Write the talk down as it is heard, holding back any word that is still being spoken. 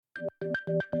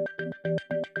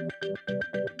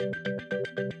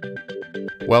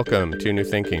Welcome to New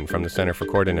Thinking from the Center for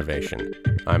Court Innovation.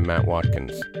 I'm Matt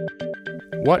Watkins.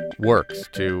 What works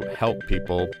to help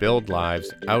people build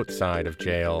lives outside of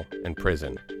jail and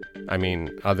prison? I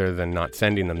mean, other than not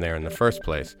sending them there in the first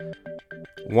place.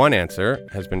 One answer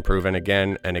has been proven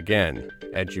again and again.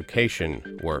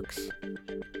 Education works.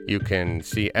 You can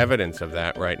see evidence of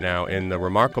that right now in the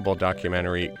remarkable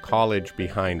documentary College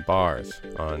Behind Bars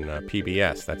on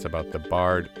PBS. That's about the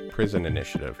Barred Prison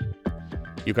Initiative.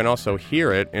 You can also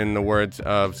hear it in the words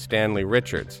of Stanley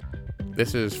Richards.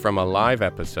 This is from a live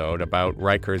episode about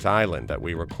Rikers Island that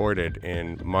we recorded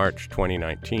in March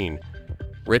 2019.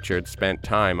 Richards spent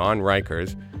time on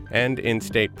Rikers and in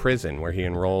state prison where he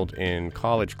enrolled in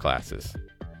college classes.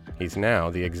 He's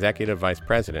now the executive vice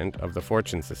president of the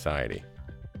Fortune Society.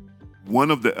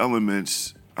 One of the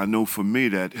elements I know for me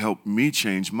that helped me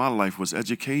change my life was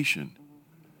education.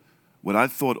 What I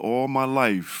thought all my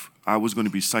life I was going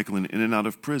to be cycling in and out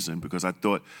of prison because I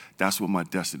thought that's what my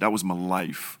destiny, that was my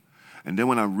life. And then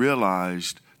when I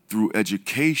realized through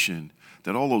education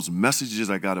that all those messages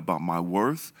I got about my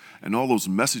worth and all those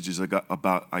messages I got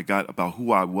about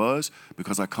who I was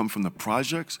because I come from the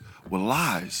projects were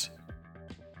lies.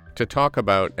 To talk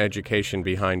about education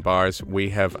behind bars, we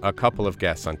have a couple of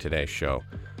guests on today's show.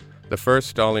 The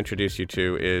first I'll introduce you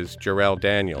to is Jarrell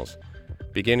Daniels.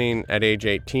 Beginning at age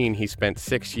 18, he spent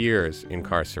 6 years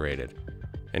incarcerated.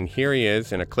 And here he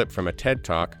is in a clip from a TED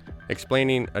Talk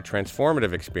explaining a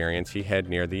transformative experience he had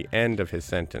near the end of his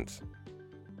sentence.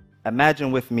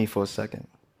 Imagine with me for a second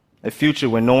a future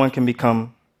where no one can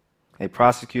become a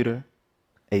prosecutor,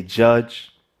 a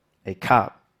judge, a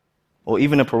cop, or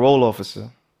even a parole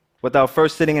officer without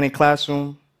first sitting in a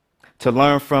classroom to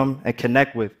learn from and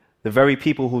connect with the very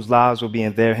people whose lives will be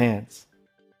in their hands.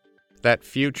 That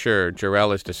future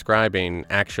Jarrell is describing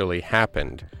actually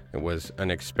happened. It was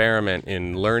an experiment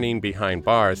in learning behind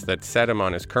bars that set him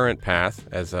on his current path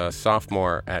as a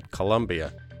sophomore at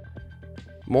Columbia.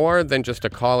 More than just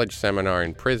a college seminar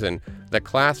in prison, the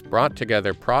class brought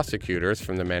together prosecutors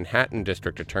from the Manhattan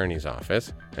District Attorney's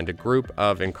Office and a group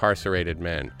of incarcerated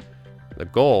men. The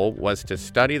goal was to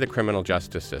study the criminal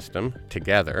justice system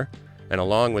together, and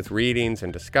along with readings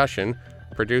and discussion,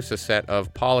 produce a set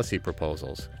of policy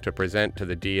proposals to present to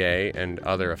the DA and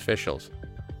other officials.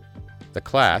 The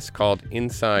class, called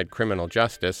Inside Criminal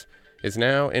Justice, is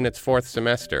now in its 4th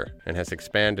semester and has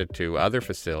expanded to other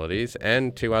facilities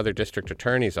and to other district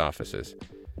attorneys' offices.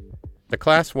 The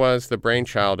class was the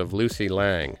brainchild of Lucy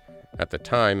Lang, at the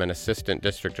time an assistant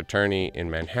district attorney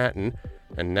in Manhattan,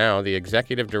 and now the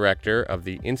executive director of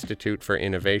the Institute for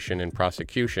Innovation in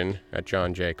Prosecution at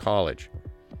John Jay College.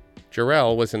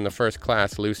 Jarrell was in the first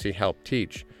class Lucy helped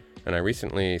teach, and I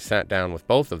recently sat down with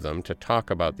both of them to talk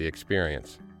about the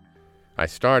experience. I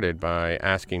started by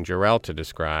asking Jarrell to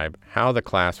describe how the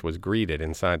class was greeted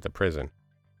inside the prison.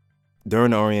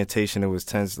 During the orientation, it was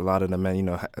tense. A lot of the men,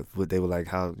 they were like,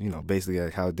 basically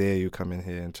like, how dare you come in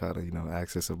here and try to,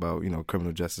 ask us about,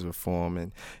 criminal justice reform,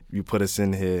 and you put us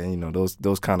in here, and,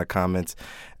 those kind of comments.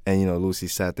 And, Lucy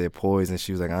sat there poised, and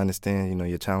she was like, I understand,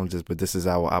 your challenges, but this is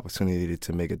our opportunity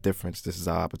to make a difference. This is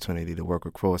our opportunity to work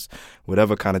across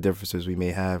whatever kind of differences we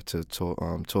may have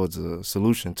towards a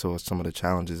solution towards some of the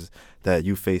challenges that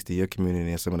you faced in your community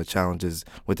and some of the challenges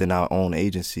within our own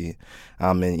agency.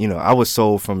 And, I was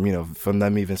sold from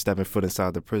them even stepping foot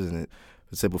inside the prison.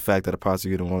 The simple fact that a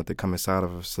prosecutor wanted to come inside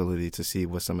of a facility to see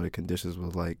what some of the conditions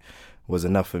was like was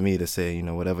enough for me to say,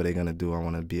 whatever they're going to do, I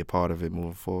want to be a part of it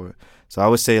moving forward. So I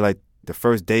would say, like, the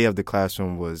first day of the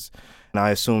classroom was, and I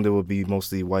assumed there would be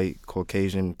mostly white,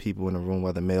 Caucasian people in the room,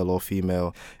 whether male or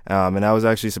female. And I was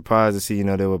actually surprised to see,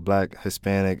 there were black,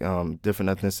 Hispanic, different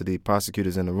ethnicity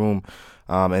prosecutors in the room.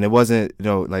 And it wasn't,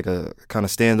 like a kind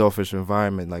of standoffish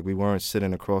environment. Like, we weren't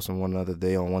sitting across from one another,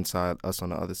 they on one side, us on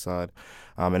the other side.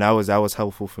 And that was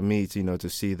helpful for me to, to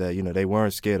see that, they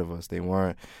weren't scared of us. They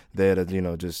weren't there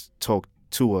to, just talk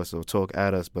to us or talk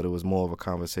at us, but it was more of a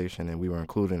conversation, and we were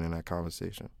included in that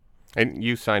conversation. And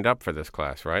you signed up for this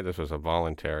class, right? This was a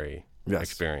voluntary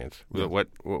experience. Yeah. What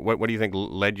do you think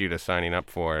led you to signing up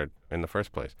for it in the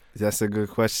first place? That's a good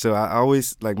question. So I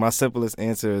always, my simplest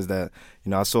answer is that,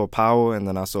 I saw power, and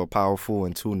then I saw powerful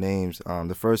in 2 names.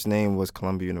 The first name was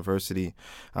Columbia University.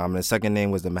 And the second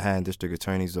name was the Manhattan District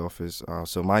Attorney's Office.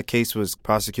 So my case was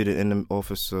prosecuted in the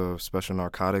Office of Special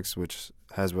Narcotics, which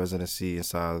has residency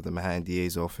inside of the Manhattan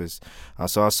DA's office.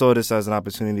 So I saw this as an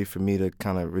opportunity for me to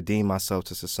kind of redeem myself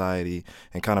to society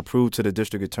and kind of prove to the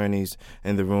district attorneys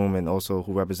in the room and also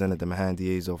who represented the Manhattan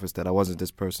DA's office that I wasn't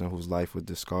this person whose life was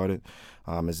discarded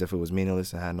as if it was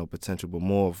meaningless and had no potential, but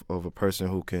more of a person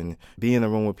who can be in the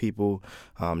room with people,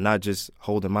 not just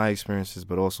holding my experiences,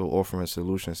 but also offering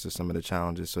solutions to some of the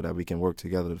challenges so that we can work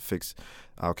together to fix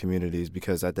our communities.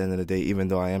 Because at the end of the day, even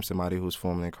though I am somebody who's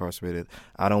formerly incarcerated,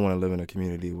 I don't want to live in a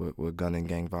community with gun and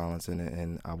gang violence in it,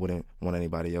 and I wouldn't want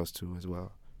anybody else to as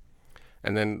well.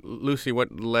 And then, Lucy,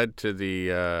 what led to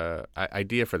the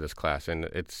idea for this class? And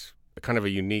it's kind of a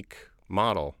unique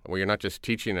model where you're not just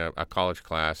teaching a college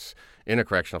class in a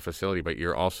correctional facility, but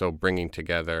you're also bringing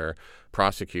together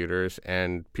prosecutors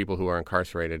and people who are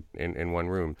incarcerated in one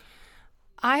room.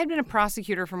 I had been a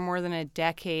prosecutor for more than a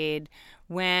decade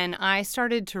when I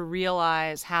started to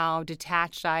realize how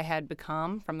detached I had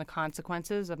become from the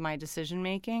consequences of my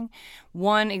decision-making.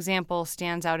 One example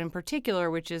stands out in particular,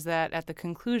 which is that at the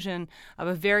conclusion of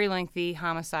a very lengthy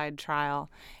homicide trial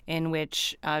in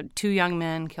which 2 young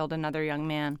men killed another young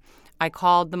man, I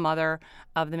called the mother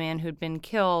of the man who'd been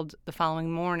killed the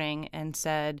following morning and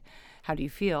said, "How do you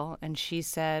feel?" And she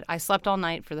said, "I slept all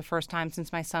night for the first time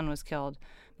since my son was killed.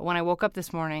 But when I woke up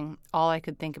this morning, all I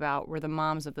could think about were the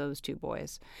moms of those 2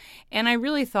 boys." And I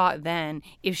really thought then,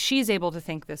 if she's able to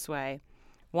think this way,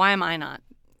 why am I not?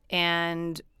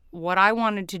 And what I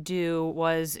wanted to do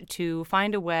was to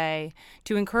find a way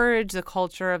to encourage the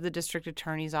culture of the district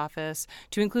attorney's office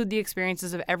to include the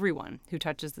experiences of everyone who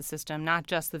touches the system, not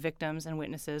just the victims and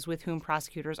witnesses with whom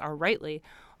prosecutors are rightly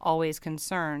always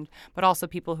concerned, but also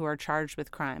people who are charged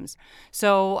with crimes.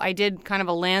 So I did kind of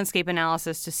a landscape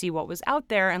analysis to see what was out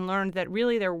there and learned that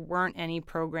really there weren't any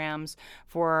programs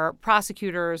for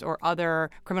prosecutors or other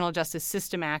criminal justice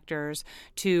system actors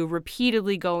to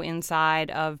repeatedly go inside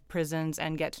of prisons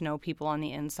and get to know people on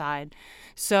the inside.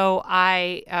 So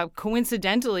I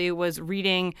coincidentally was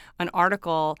reading an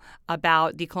article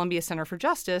about the Columbia Center for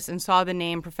Justice and saw the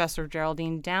name Professor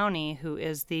Geraldine Downey, who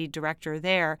is the director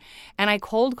there, and I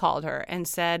cold called her and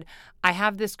said, "I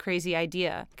have this crazy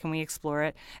idea. Can we explore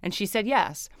it?" And she said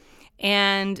yes.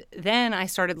 And then I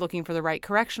started looking for the right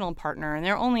correctional partner, and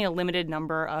there are only a limited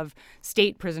number of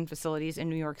state prison facilities in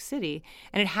New York City.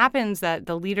 And it happens that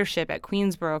the leadership at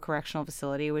Queensboro Correctional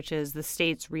Facility, which is the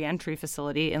state's reentry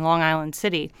facility in Long Island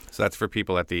City. So that's for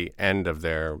people at the end of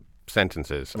their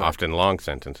sentences, right. Often long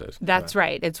sentences. That's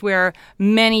right. It's where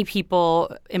many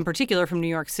people, in particular from New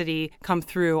York City, come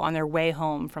through on their way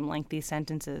home from lengthy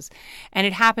sentences. And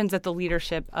it happens that the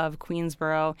leadership of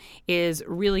Queensboro is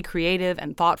really creative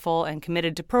and thoughtful and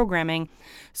committed to programming.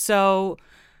 So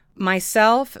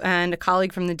myself and a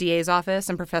colleague from the DA's office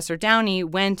and Professor Downey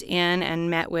went in and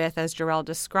met with, as Jarrell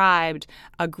described,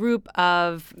 a group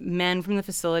of men from the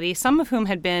facility, some of whom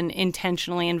had been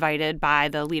intentionally invited by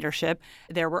the leadership.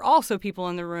 There were also people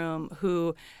in the room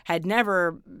who had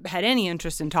never had any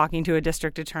interest in talking to a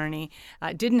district attorney,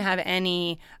 didn't have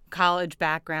any college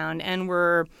background, and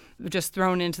were just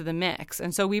thrown into the mix.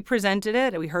 And so we presented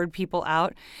it, we heard people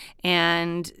out,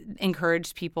 and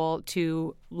encouraged people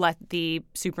to let the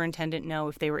superintendent know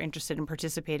if they were interested in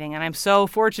participating. And I'm so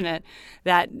fortunate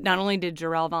that not only did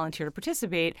Jarrell volunteer to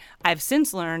participate, I've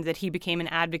since learned that he became an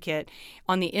advocate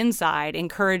on the inside,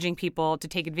 encouraging people to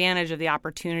take advantage of the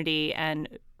opportunity and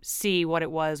see what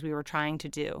it was we were trying to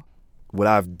do. What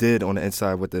I've did on the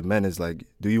inside with the men is like,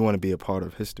 do you want to be a part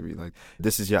of history? Like,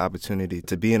 this is your opportunity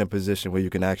to be in a position where you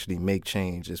can actually make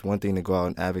change. It's one thing to go out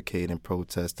and advocate and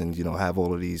protest and, have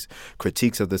all of these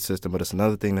critiques of the system, but it's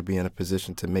another thing to be in a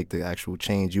position to make the actual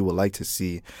change you would like to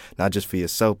see, not just for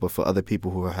yourself, but for other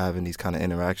people who are having these kind of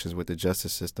interactions with the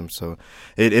justice system. So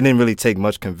it didn't really take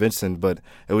much convincing, but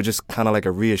it was just kind of like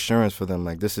a reassurance for them.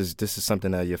 Like, this is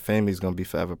something that your family is going to be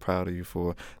forever proud of you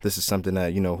for. This is something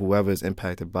that, whoever is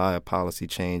impacted by a policy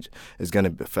change is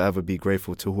going to forever be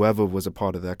grateful to whoever was a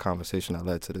part of that conversation that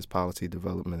led to this policy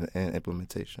development and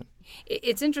implementation.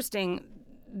 It's interesting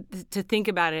to think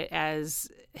about it as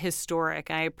historic.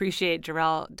 I appreciate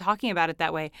Jarrell talking about it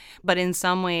that way. But in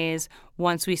some ways,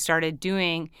 once we started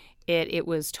doing it, it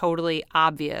was totally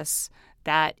obvious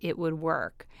that it would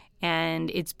work. And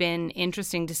it's been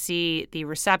interesting to see the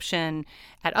reception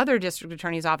at other district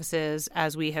attorneys' offices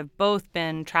as we have both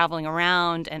been traveling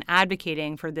around and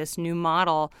advocating for this new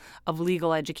model of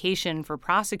legal education for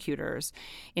prosecutors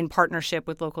in partnership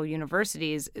with local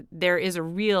universities. There is a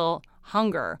real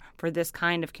hunger for this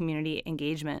kind of community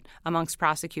engagement amongst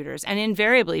prosecutors. And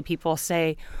invariably people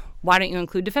say, why don't you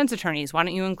include defense attorneys? Why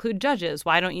don't you include judges?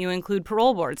 Why don't you include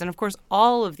parole boards? And of course,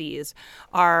 all of these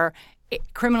are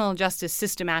criminal justice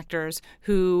system actors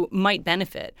who might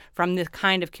benefit from the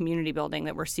kind of community building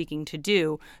that we're seeking to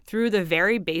do through the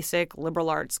very basic liberal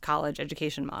arts college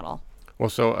education model. Well,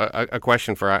 so a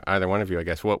question for either one of you, I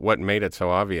guess. What made it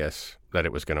so obvious that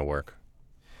it was going to work?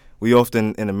 We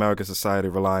often in American society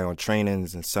rely on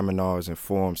trainings and seminars and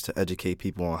forums to educate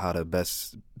people on how to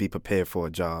best be prepared for a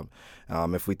job.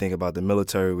 If we think about the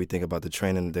military, we think about the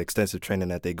training, the extensive training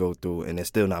that they go through, and they're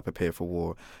still not prepared for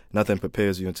war. Nothing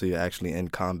prepares you until you're actually in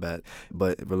combat.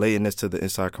 But relating this to the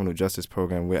Inside Criminal Justice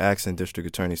Program, we're asking district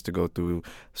attorneys to go through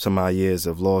some odd years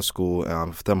of law school,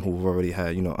 for them who've already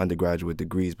had, undergraduate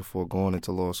degrees before going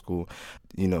into law school.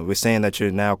 We're saying that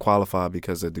you're now qualified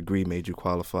because a degree made you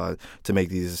qualified to make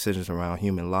these decisions around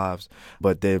human lives,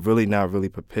 but they're really not really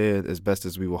prepared as best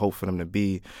as we would hope for them to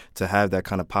be to have that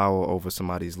kind of power over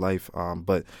somebody's life.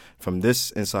 But from this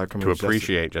Inside Criminal To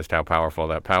appreciate just how powerful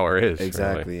that power is.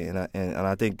 Exactly. Really. And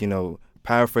I think,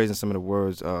 paraphrasing some of the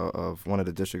words of one of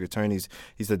the district attorneys,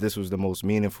 he said this was the most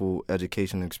meaningful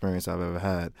education experience I've ever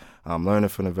had. Learning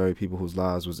from the very people whose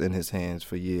lives was in his hands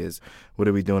for years. What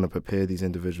are we doing to prepare these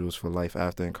individuals for life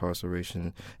after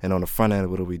incarceration? And on the front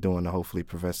end, what are we doing to hopefully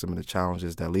prevent some of the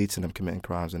challenges that lead to them committing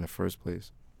crimes in the first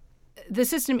place? The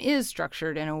system is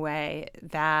structured in a way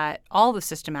that all the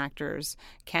system actors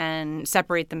can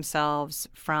separate themselves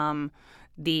from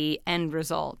the end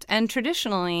result. And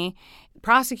traditionally,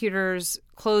 prosecutors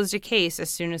closed a case as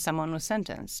soon as someone was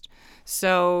sentenced.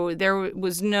 So there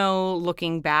was no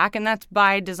looking back, and that's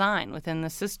by design within the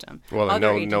system. Well,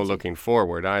 and no looking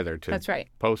forward either to That's right.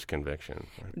 Post-conviction.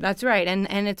 That's right.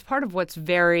 And it's part of what's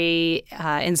very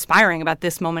inspiring about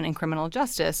this moment in criminal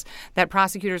justice, that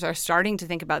prosecutors are starting to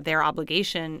think about their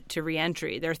obligation to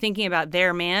reentry. They're thinking about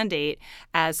their mandate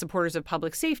as supporters of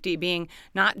public safety being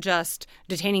not just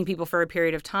detaining people for a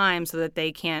period of time so that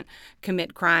they can't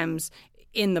commit crimes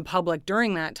in the public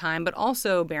during that time, but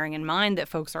also bearing in mind that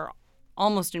folks are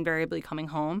almost invariably coming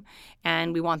home,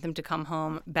 and we want them to come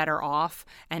home better off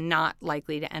and not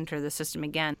likely to enter the system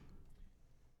again.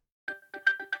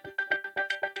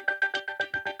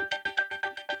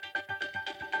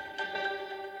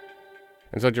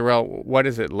 And so, Jarrell, what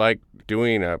is it like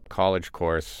doing a college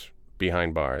course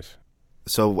behind bars?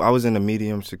 So I was in a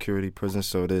medium security prison,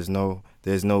 so there's no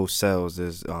cells.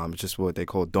 There's just what they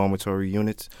call dormitory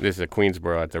units. This is at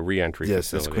Queensboro at the reentry facility.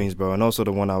 Yes, it's Queensboro, and also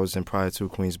the one I was in prior to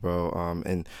Queensboro.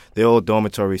 And they're all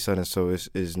dormitory settings, so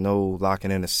it's no locking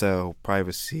in a cell,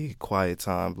 privacy, quiet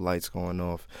time, lights going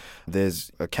off.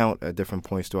 There's a count at different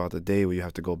points throughout the day where you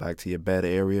have to go back to your bed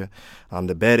area.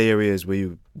 The bed area is where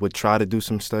you would try to do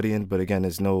some studying, but again,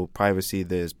 there's no privacy.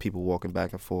 There's people walking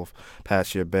back and forth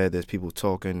past your bed. There's people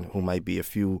talking who might be a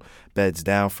few beds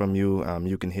down from you.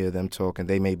 You can hear them talking.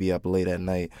 They may be up late at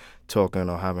night talking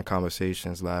or having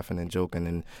conversations, laughing and joking,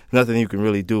 and nothing you can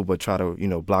really do but try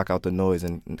to, block out the noise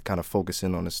and kind of focus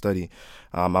in on the study.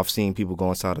 I've seen people go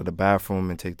inside of the bathroom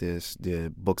and take their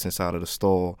books inside of the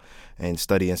stall and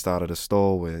study inside of the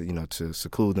stall where, to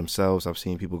seclude themselves. I've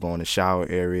seen people go in the shower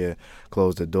area,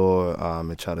 close the door,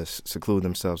 and try to seclude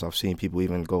themselves. I've seen people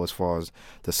even go as far as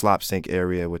the slop sink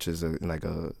area, which is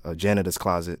a janitor's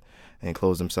closet, and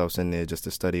close themselves in there just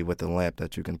to study with a lamp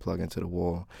that you can plug into the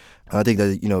wall. I think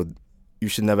that, you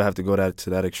should never have to go to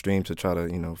that extreme to try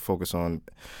to, focus on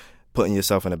putting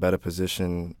yourself in a better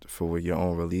position for your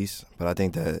own release. But I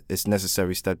think that it's a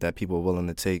necessary step that people are willing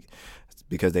to take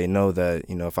because they know that,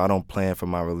 if I don't plan for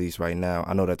my release right now,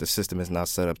 I know that the system is not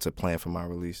set up to plan for my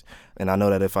release. And I know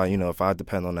that if I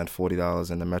depend on that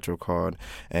 $40 in the Metro card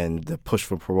and the push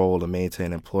for parole to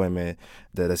maintain employment,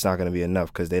 that it's not going to be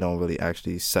enough because they don't really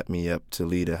actually set me up to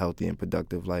lead a healthy and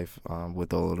productive life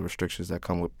with all of the restrictions that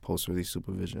come with post-release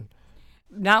supervision.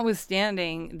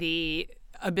 Notwithstanding the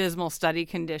abysmal study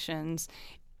conditions,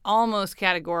 almost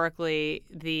categorically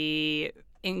the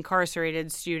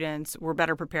incarcerated students were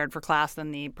better prepared for class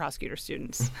than the prosecutor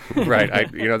students. Right.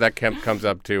 That comes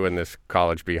up too in this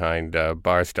College Behind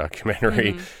Bars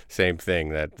documentary. Mm-hmm. Same thing,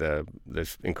 that the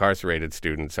incarcerated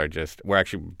students were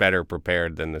actually better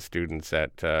prepared than the students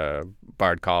at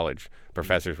Bard College.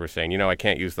 Professors were saying, I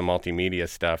can't use the multimedia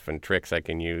stuff and tricks I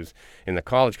can use in the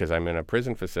college because I'm in a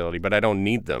prison facility, but I don't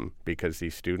need them because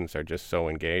these students are just so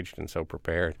engaged and so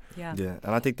prepared. Yeah.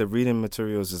 And I think the reading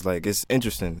materials is it's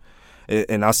interesting.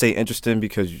 And I say interesting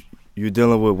because you're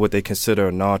dealing with what they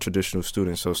consider non-traditional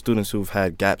students, so students who've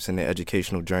had gaps in their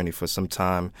educational journey for some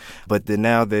time, but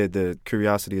now the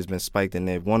curiosity has been spiked and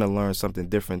they want to learn something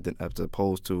different than, as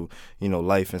opposed to,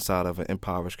 life inside of an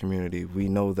impoverished community. We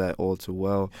know that all too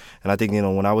well. And I think,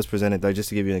 when I was presented, just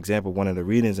to give you an example, one of the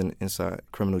readings inside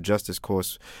criminal justice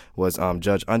course was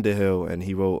Judge Underhill, and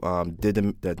he wrote,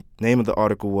 the name of the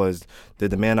article was,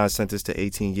 "Did the man I sentenced to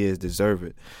 18 years deserve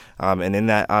it?" And in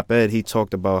that op-ed, he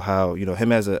talked about how,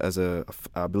 him as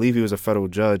I believe he was a federal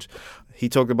judge, he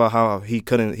talked about how he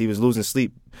was losing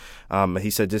sleep. He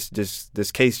said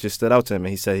this case just stood out to him,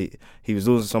 and he said he was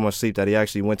losing so much sleep that he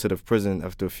actually went to the prison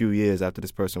after a few years after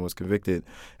this person was convicted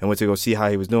and went to go see how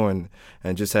he was doing,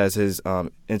 and just as his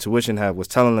intuition was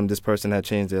telling him this person had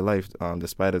changed their life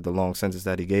despite of the long sentence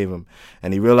that he gave him,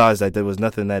 and he realized that there was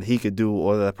nothing that he could do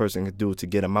or that person could do to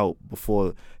get him out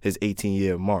before his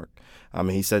 18-year mark.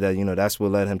 He said that, that's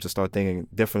what led him to start thinking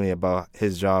differently about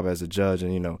his job as a judge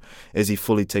and, is he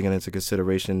fully taking into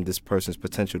consideration this person's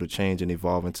potential to change and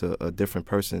evolve into a different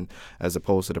person as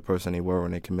opposed to the person they were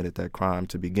when they committed that crime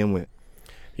to begin with.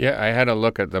 Yeah, I had a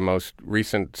look at the most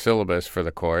recent syllabus for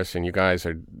the course, and you guys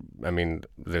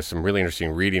there's some really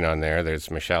interesting reading on there. There's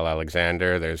Michelle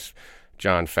Alexander, there's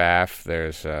John Pfaff,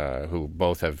 there's who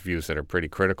both have views that are pretty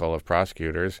critical of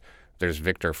prosecutors. There's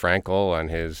Viktor Frankl and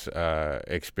his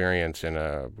experience in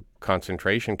a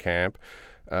concentration camp.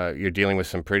 You're dealing with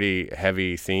some pretty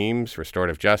heavy themes: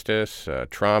 restorative justice,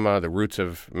 trauma, the roots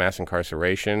of mass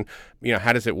incarceration.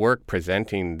 How does it work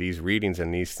presenting these readings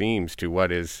and these themes to what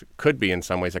could be in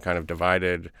some ways a kind of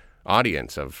divided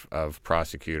audience of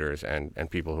prosecutors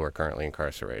and people who are currently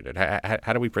incarcerated?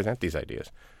 How do we present these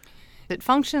ideas? It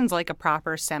functions like a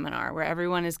proper seminar where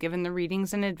everyone is given the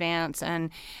readings in advance and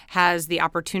has the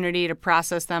opportunity to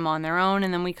process them on their own,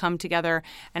 and then we come together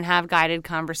and have guided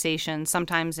conversations,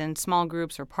 sometimes in small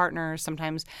groups or partners,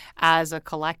 sometimes as a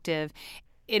collective.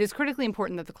 It is critically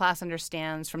important that the class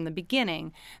understands from the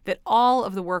beginning that all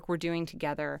of the work we're doing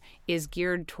together is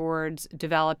geared towards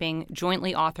developing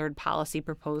jointly authored policy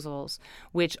proposals,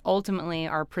 which ultimately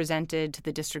are presented to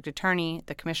the district attorney,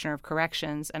 the commissioner of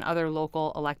corrections, and other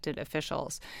local elected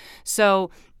officials.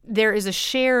 So there is a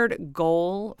shared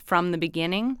goal from the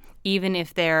beginning, even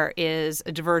if there is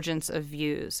a divergence of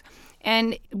views.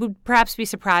 And it would perhaps be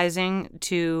surprising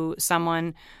to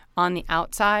someone on the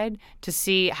outside to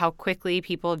see how quickly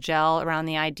people gel around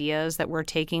the ideas that we're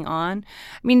taking on.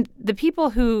 The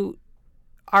people who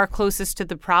are closest to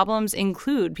the problems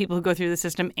include people who go through the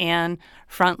system and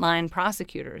frontline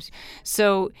prosecutors.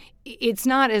 So it's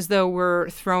not as though we're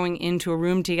throwing into a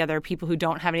room together people who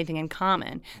don't have anything in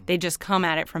common. They just come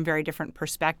at it from very different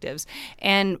perspectives.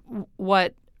 And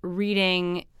what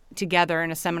reading together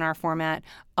in a seminar format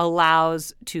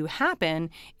allows to happen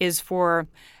is for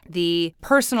the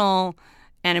personal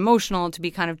and emotional to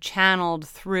be kind of channeled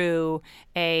through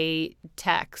a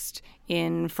text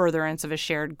in furtherance of a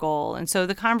shared goal. And so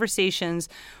the conversations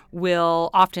will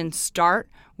often start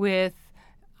with,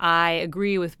 I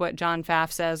agree with what John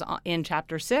Pfaff says in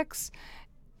Chapter 6,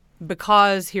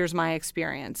 because here's my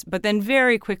experience. But then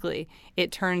very quickly,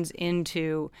 it turns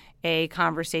into a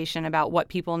conversation about what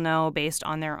people know based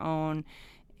on their own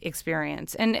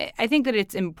experience. And I think that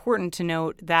it's important to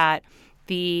note that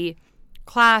the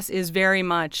class is very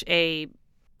much a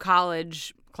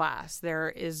college class.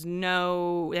 There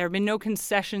have been no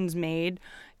concessions made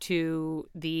to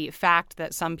the fact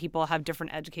that some people have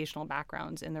different educational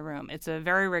backgrounds in the room. It's a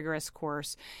very rigorous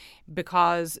course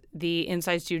because the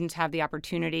inside students have the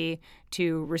opportunity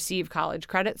to receive college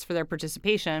credits for their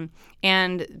participation,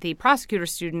 and the prosecutor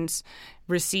students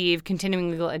receive continuing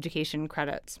legal education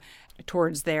credits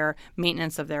towards their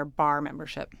maintenance of their bar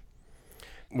membership.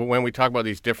 When we talk about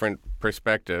these different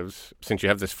perspectives, since you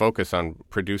have this focus on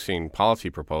producing policy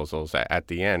proposals at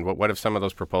the end, what if some of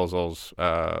those proposals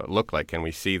look like? Can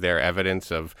we see their evidence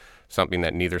of something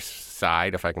that neither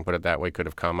side, if I can put it that way, could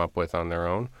have come up with on their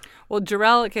own? Well,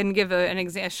 Jarrell can give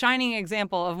a shining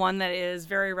example of one that is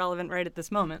very relevant right at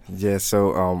this moment. Yeah,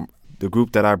 so the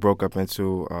group that I broke up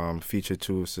into featured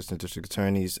 2 assistant district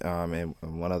attorneys and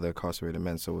one other incarcerated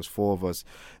men. So it was 4 of us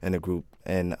in the group.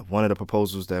 And one of the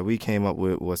proposals that we came up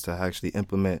with was to actually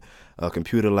implement a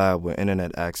computer lab with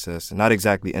internet access, not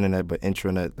exactly internet, but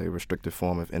intranet, the restricted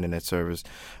form of internet service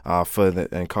for the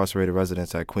incarcerated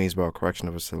residents at Queensborough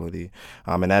Correctional Facility.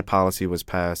 And that policy was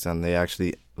passed, and they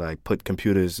actually like put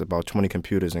about 20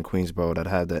 computers in Queensboro that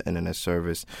had the internet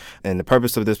service. And the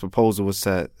purpose of this proposal was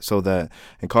set so that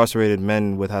incarcerated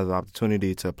men would have the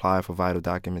opportunity to apply for vital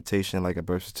documentation like a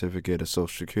birth certificate, a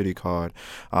social security card,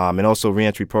 and also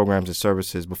reentry programs and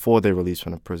services before they're released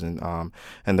from the prison.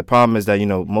 And the problem is that,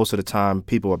 most of the time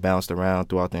people are bounced around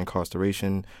throughout the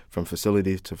incarceration from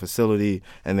facility to facility,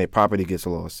 and their property gets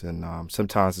lost. And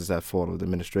sometimes it's that fault of the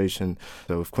administration.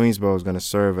 So if Queensboro is going to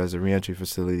serve as a reentry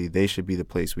facility, they should be the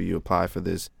place where you apply for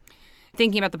this.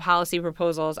 Thinking about the policy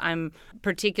proposals, I'm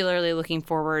particularly looking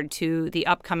forward to the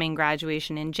upcoming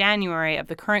graduation in January of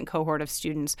the current cohort of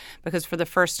students, because for the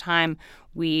first time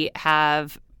we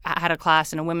have had a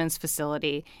class in a women's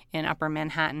facility in Upper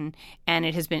Manhattan, and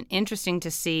it has been interesting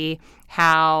to see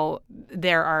how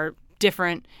there are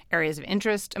different areas of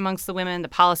interest amongst the women. The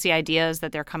policy ideas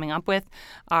that they're coming up with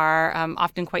are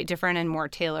often quite different and more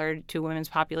tailored to women's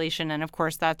population. And of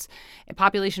course, that's a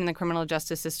population in the criminal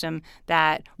justice system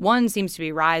that, one, seems to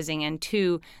be rising, and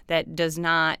two, that does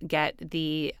not get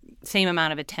the same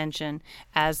amount of attention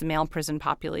as the male prison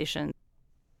population.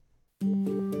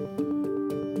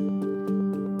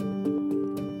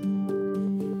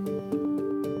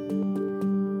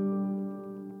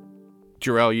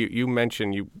 Jarrell, you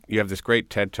mentioned you have this great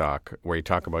TED Talk where you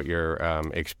talk about your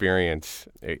experience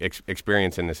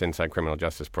in this Inside Criminal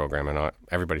Justice program, and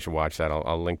everybody should watch that.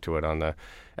 I'll link to it on the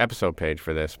episode page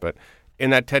for this. But in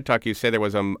that TED Talk, you say there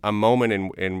was a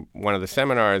moment in one of the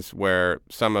seminars where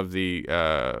some of the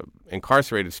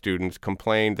incarcerated students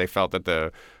complained they felt that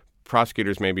the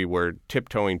prosecutors maybe were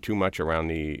tiptoeing too much around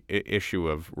the issue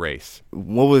of race.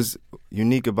 What was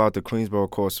unique about the Queensboro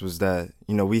course was that,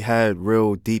 we had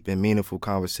real deep and meaningful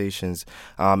conversations.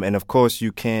 And of course,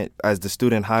 you can't, as the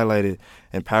student highlighted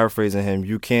and paraphrasing him,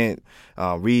 you can't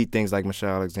read things like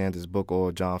Michelle Alexander's book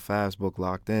or John Favre's book,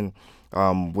 Locked In,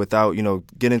 without,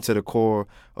 getting to the core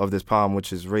of this problem,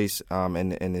 which is race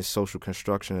and its social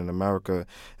construction in America,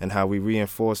 and how we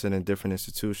reinforce it in different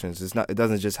institutions. It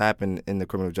doesn't just happen in the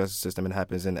criminal justice system. It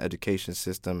happens in the education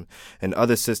system and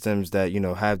other systems that,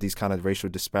 have these kind of racial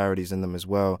disparities in them as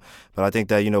well. But I think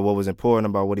that, what was important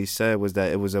about what he said was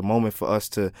that it was a moment for us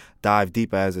to dive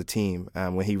deeper as a team.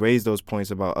 When he raised those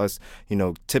points about us,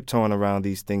 tiptoeing around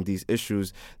these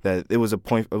issues, that it was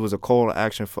a call to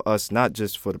action for us, not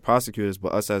just for the prosecutors,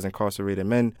 but us as incarcerated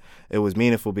men. It was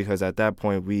meaningful because at that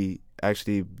point we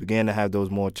actually began to have those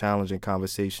more challenging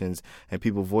conversations, and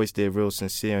people voiced their real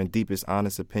sincere and deepest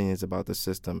honest opinions about the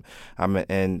system.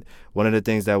 And one of the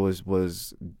things that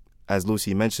was as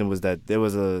Lucy mentioned, was that there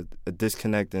was a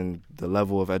disconnect in the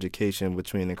level of education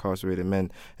between incarcerated men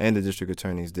and the district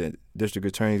attorneys. The district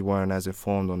attorneys weren't as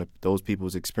informed on those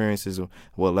people's experiences,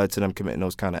 what led to them committing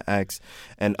those kind of acts.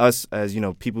 And us, as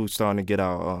people starting to get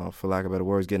our, for lack of better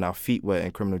words, getting our feet wet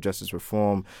in criminal justice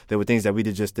reform, there were things that we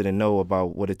just didn't know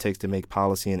about what it takes to make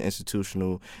policy and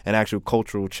institutional and actual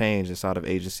cultural change inside of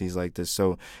agencies like this.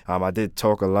 So I did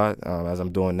talk a lot, as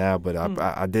I'm doing now, but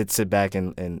I did sit back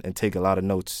and take a lot of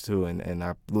notes too.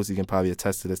 And Lucy can probably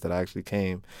attest to this, that I actually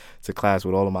came to class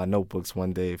with all of my notebooks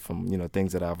one day from,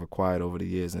 things that I've acquired over the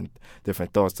years and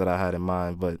different thoughts that I had in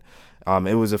mind. But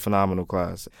it was a phenomenal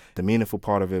class. The meaningful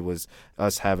part of it was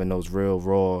us having those real,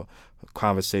 raw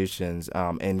conversations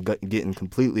and getting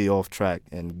completely off track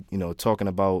and, talking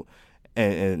about,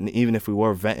 and even if we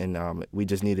were venting, we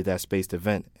just needed that space to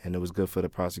vent, and it was good for the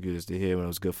prosecutors to hear, and it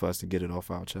was good for us to get it off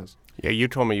our chest. Yeah, you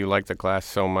told me you liked the class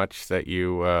so much that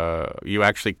you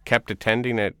actually kept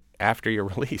attending it after your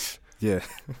release. Yeah.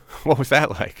 What was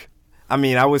that like? I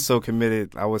mean, I was so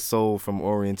committed. I was so from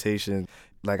orientation.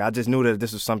 Like, I just knew that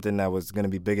this was something that was going to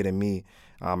be bigger than me.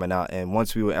 And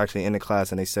once we were actually in the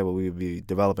class and they said we would be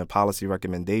developing policy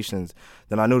recommendations,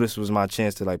 then I knew this was my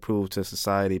chance to prove to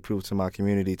society, prove to my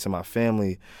community, to my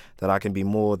family that I can be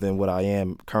more than what I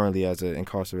am currently as an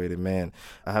incarcerated man.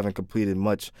 I haven't completed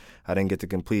much. I didn't get to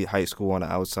complete high school on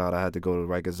the outside. I had to go to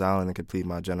Rikers Island and complete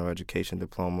my general education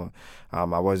diploma. I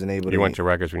wasn't able to. You went to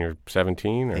Rikers when you were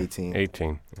 17 or 18?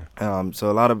 18. Yeah.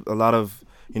 So a lot of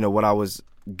what I was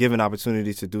given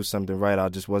opportunities to do something right, I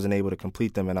just wasn't able to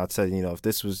complete them. And I said,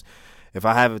 if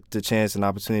I have the chance and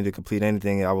opportunity to complete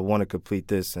anything, I would want to complete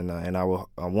this. And I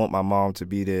want my mom to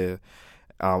be there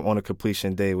on a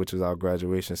completion day, which was our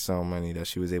graduation ceremony that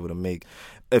she was able to make.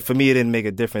 for me, it didn't make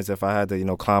a difference if I had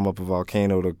to, climb up a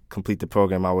volcano to complete the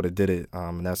program. I would have did it,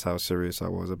 and that's how serious I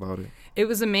was about it. It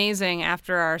was amazing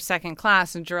after our second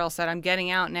class, and Jarrell said, I'm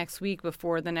getting out next week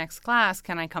before the next class.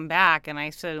 Can I come back? And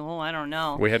I said, well, I don't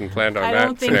know. We hadn't planned on I that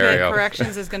don't think scenario. that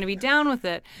corrections is going to be down with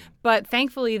it. But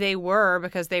thankfully they were,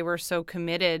 because they were so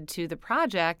committed to the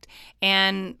project.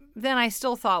 And then I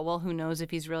still thought, well, who knows if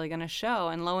he's really going to show?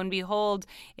 And lo and behold,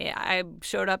 I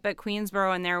showed up at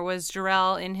Queensboro, and there was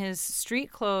Jarrell in his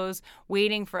street clothes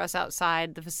waiting for us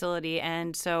outside the facility.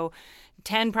 And so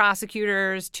 10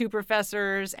 prosecutors, 2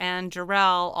 professors, and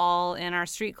Jarrell, all in our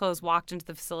street clothes, walked into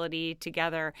the facility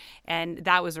together. And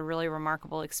that was a really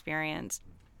remarkable experience.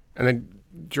 And then,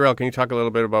 Jarrell, can you talk a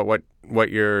little bit about what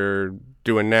you're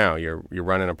doing now? You're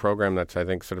running a program that's, I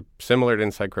think, sort of similar to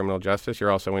Inside Criminal Justice.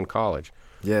 You're also in college.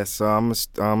 Yes, so I'm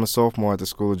a sophomore at the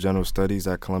School of General Studies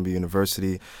at Columbia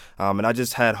University, and I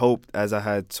just had hope, as I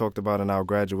had talked about in our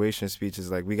graduation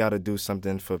speeches, like we got to do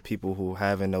something for people who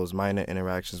having those minor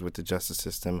interactions with the justice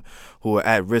system, who are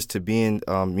at risk to being,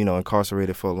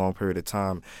 incarcerated for a long period of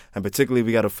time, and particularly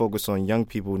we got to focus on young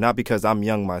people, not because I'm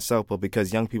young myself, but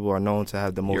because young people are known to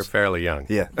have the most. You're fairly young.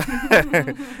 Yeah,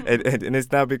 and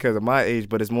it's not because of my age,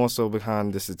 but it's more so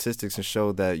behind the statistics and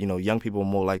show that young people are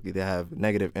more likely to have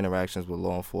negative interactions with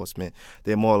law enforcement.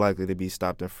 They're more likely to be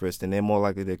stopped and frisked, and they're more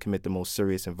likely to commit the most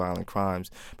serious and violent crimes,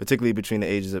 particularly between the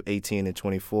ages of 18 and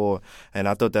 24. And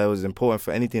I thought that was important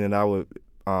for anything that I would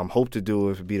hope to do,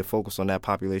 would be to focus on that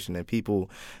population and people,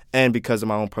 and because of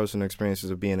my own personal experiences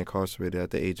of being incarcerated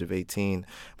at the age of 18.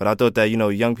 But I thought that,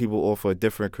 young people offer a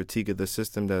different critique of the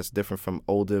system that's different from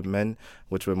older men,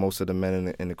 which were most of the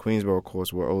men in the Queensboro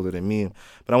course were older than me.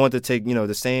 But I wanted to take,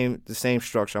 the same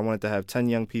structure. I wanted to have 10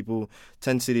 young people,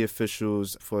 10 city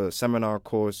officials for a seminar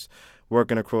course,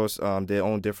 working across their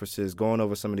own differences, going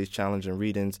over some of these challenging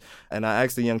readings. And I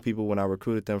asked the young people when I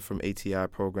recruited them from ATI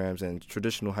programs and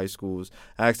traditional high schools,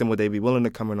 I asked them would they be willing to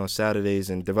come in on Saturdays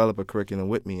and develop a curriculum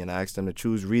with me. And I asked them to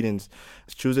choose readings,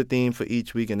 choose a theme for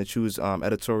each week, and to choose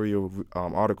editorial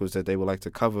articles that they would like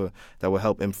to cover that will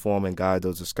help inform and guide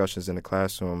those discussions in the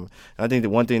classroom. And I think the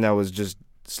one thing that was just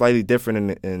slightly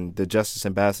different in the Justice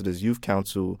Ambassadors Youth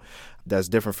Council that's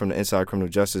different from the Inside Criminal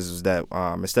Justice is that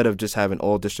instead of just having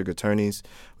all district attorneys,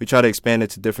 we try to expand it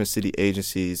to different city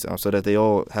agencies so that they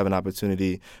all have an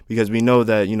opportunity, because we know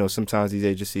that, sometimes these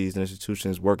agencies and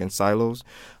institutions work in silos.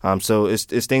 So it's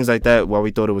things like that why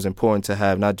we thought it was important to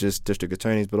have not just district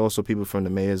attorneys, but also people from the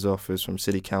mayor's office, from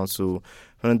city council,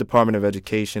 from the Department of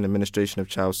Education, Administration of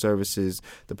Child Services,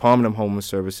 Department of Homeless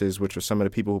Services, which are some of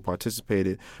the people who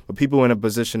participated, but people in a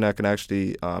position that can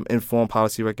actually inform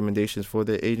policy recommendations for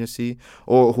their agency,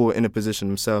 or who are in a position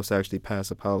themselves to actually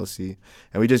pass a policy.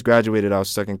 And we just graduated our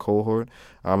second cohort,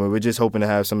 and we're just hoping to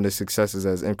have some of the successes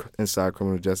as Inside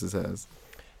Criminal Justice has.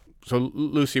 So,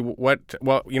 Lucy, one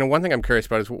thing I'm curious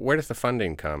about is where does the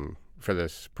funding come for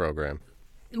this program?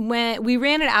 When we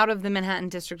ran it out of the Manhattan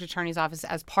District Attorney's Office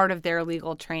as part of their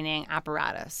legal training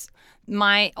apparatus.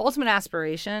 My ultimate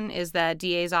aspiration is that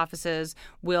DA's offices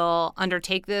will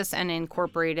undertake this and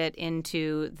incorporate it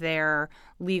into their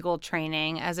legal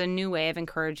training as a new way of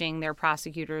encouraging their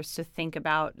prosecutors to think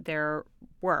about their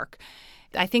work.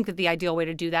 I think that the ideal way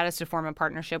to do that is to form a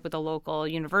partnership with a local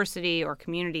university or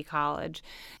community college.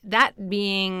 That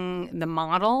being the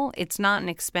model, it's not an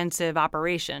expensive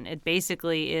operation. It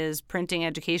basically is printing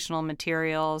educational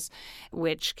materials,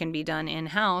 which can be done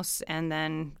in-house, and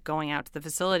then going out to the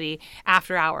facility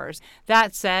after hours.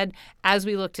 That said, as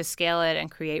we look to scale it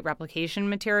and create replication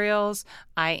materials,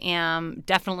 I am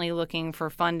definitely looking for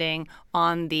funding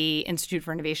on the Institute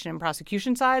for Innovation and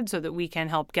Prosecution side so that we can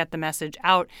help get the message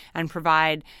out and provide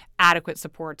adequate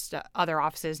supports to other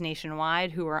offices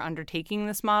nationwide who are undertaking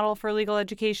this model for legal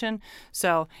education.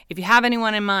 So if you have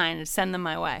anyone in mind, send them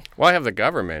my way. Well, I have the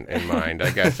government in mind, I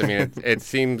guess. I mean, it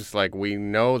seems like we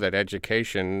know that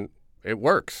education, it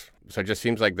works. So it just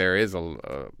seems like there is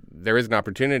an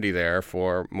opportunity there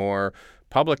for more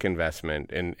public investment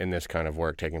in this kind of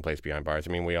work taking place behind bars.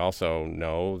 I mean, we also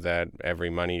know that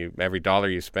every dollar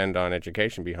you spend on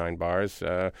education behind bars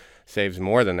saves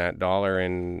more than that dollar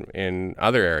in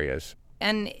other areas.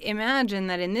 And imagine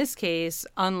that in this case,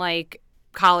 unlike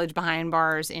college behind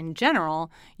bars in general,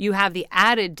 you have the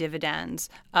added dividends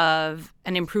of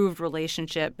an improved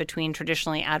relationship between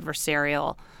traditionally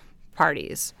adversarial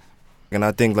parties. And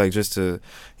I think, just to,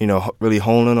 really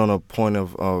hone in on a point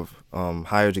of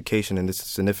higher education and its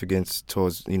significance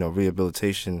towards,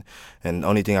 rehabilitation, and the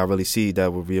only thing I really see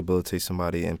that will rehabilitate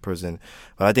somebody in prison.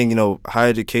 But I think, higher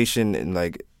education and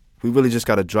we really just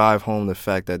got to drive home the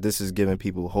fact that this is giving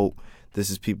people hope This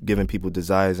is giving people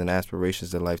desires and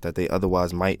aspirations in life that they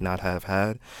otherwise might not have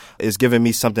had. It's giving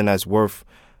me something that's worth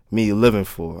me living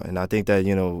for. And I think that,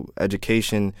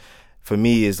 education for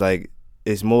me is like,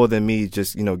 it's more than me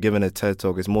just, giving a TED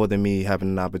Talk. It's more than me having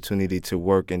an opportunity to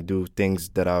work and do things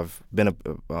that I've been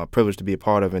privileged to be a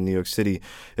part of in New York City.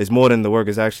 It's more than the work.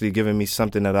 It's actually giving me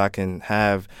something that I can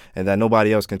have and that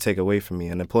nobody else can take away from me.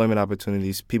 And employment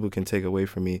opportunities people can take away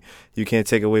from me. You can't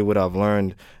take away what I've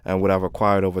learned and what I've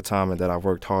acquired over time and that I've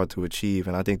worked hard to achieve.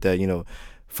 And I think that,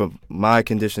 from my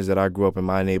conditions that I grew up in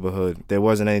my neighborhood, there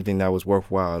wasn't anything that was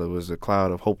worthwhile. It was a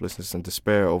cloud of hopelessness and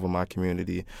despair over my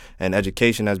community. And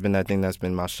education has been that thing that's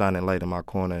been my shining light in my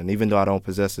corner. And even though I don't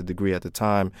possess a degree at the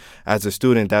time, as a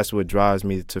student, that's what drives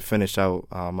me to finish out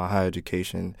my higher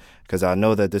education, because I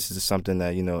know that this is something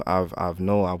that,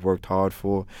 I've worked hard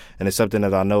for, and it's something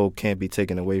that I know can't be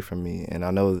taken away from me. And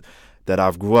I know that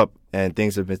I've grew up and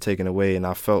things have been taken away, and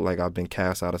I felt like I've been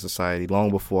cast out of society long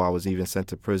before I was even sent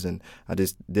to prison. I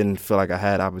just didn't feel like I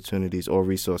had opportunities or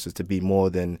resources to be more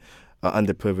than an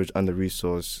underprivileged,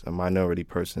 under-resourced, a minority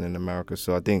person in America.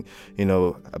 So I think,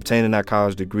 obtaining that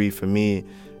college degree for me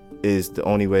is the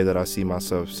only way that I see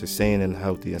myself sustaining a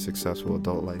healthy and successful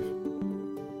adult life.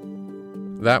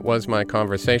 That was my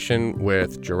conversation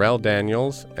with Jarrell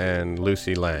Daniels and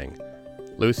Lucy Lang.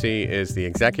 Lucy is the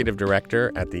executive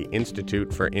director at the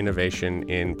Institute for Innovation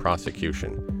in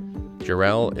Prosecution.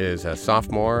 Jarrell is a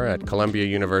sophomore at Columbia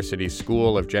University's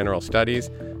School of General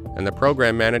Studies and the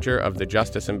program manager of the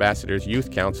Justice Ambassadors Youth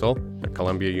Council at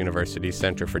Columbia University's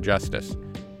Center for Justice.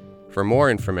 For more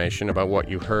information about what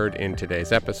you heard in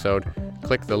today's episode,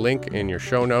 click the link in your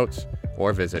show notes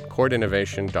or visit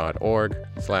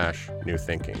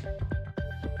courtinnovation.org/newthinking.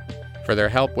 For their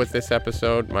help with this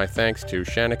episode, my thanks to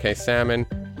Shanike Salmon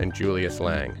and Julius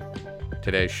Lang.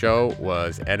 Today's show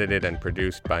was edited and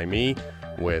produced by me,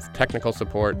 with technical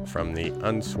support from the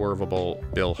unswervable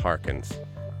Bill Harkins.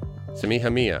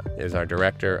 Samiha Mia is our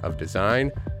director of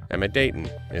design. Emma Dayton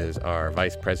is our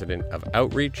vice president of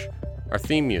outreach. Our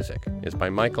theme music is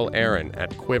by Michael Aaron at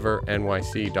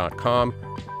quivernyc.com,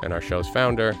 and our show's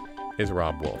founder is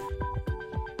Rob Wolf.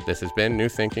 This has been New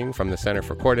Thinking from the Center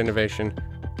for Court Innovation.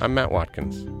 I'm Matt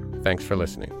Watkins. Thanks for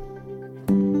listening.